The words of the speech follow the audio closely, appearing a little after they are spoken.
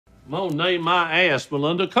I'm gonna name my ass,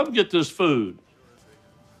 Melinda. Come get this food.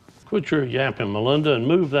 Quit your yapping, Melinda, and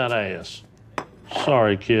move that ass.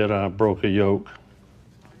 Sorry, kid, I broke a yoke.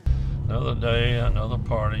 Another day, another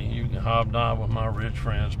party. You can hobnob with my rich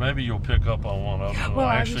friends. Maybe you'll pick up on one of them. Well,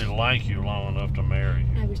 I actually like you long enough to marry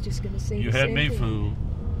you. I was just going to say you had me fooled.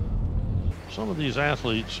 Some of these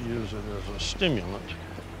athletes use it as a stimulant,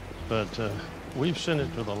 but we've sent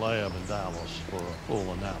it to the lab in Dallas for a full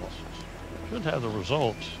analysis. Should have the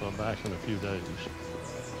results back in a few days.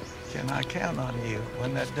 Can I count on you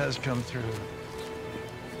when that does come through?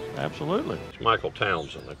 Absolutely. It's Michael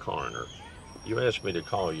Townsend, the coroner. You asked me to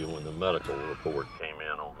call you when the medical report came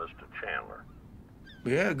in on Mr. Chandler.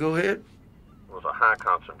 Yeah, go ahead. It was a high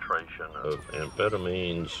concentration of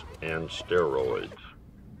amphetamines and steroids.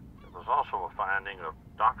 There was also a finding of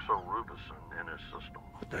doxorubicin in his system.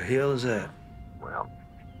 What the hell is that? Well,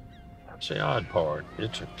 that's the odd part.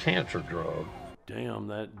 It's a cancer drug. Damn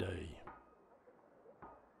that day.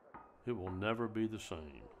 It will never be the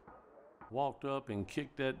same. Walked up and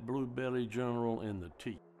kicked that blue-belly general in the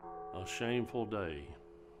teeth. A shameful day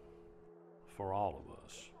for all of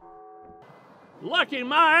us. Lucky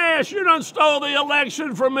my ass, you done stole the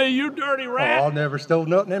election from me, you dirty rat. Oh, I never stole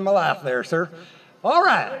nothing in my life there, sir. All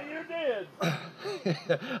right. Yeah, you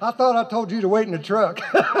did. I thought I told you to wait in the truck.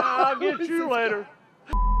 I'll get you later.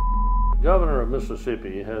 Governor of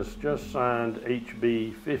Mississippi has just signed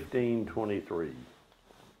HB 1523.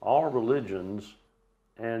 All religions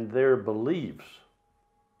and their beliefs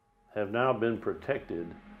have now been protected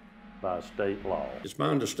by state law. It's my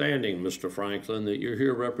understanding, Mr. Franklin, that you're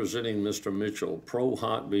here representing Mr. Mitchell pro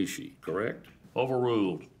hoc vice, correct?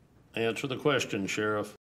 Overruled. Answer the question,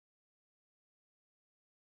 Sheriff.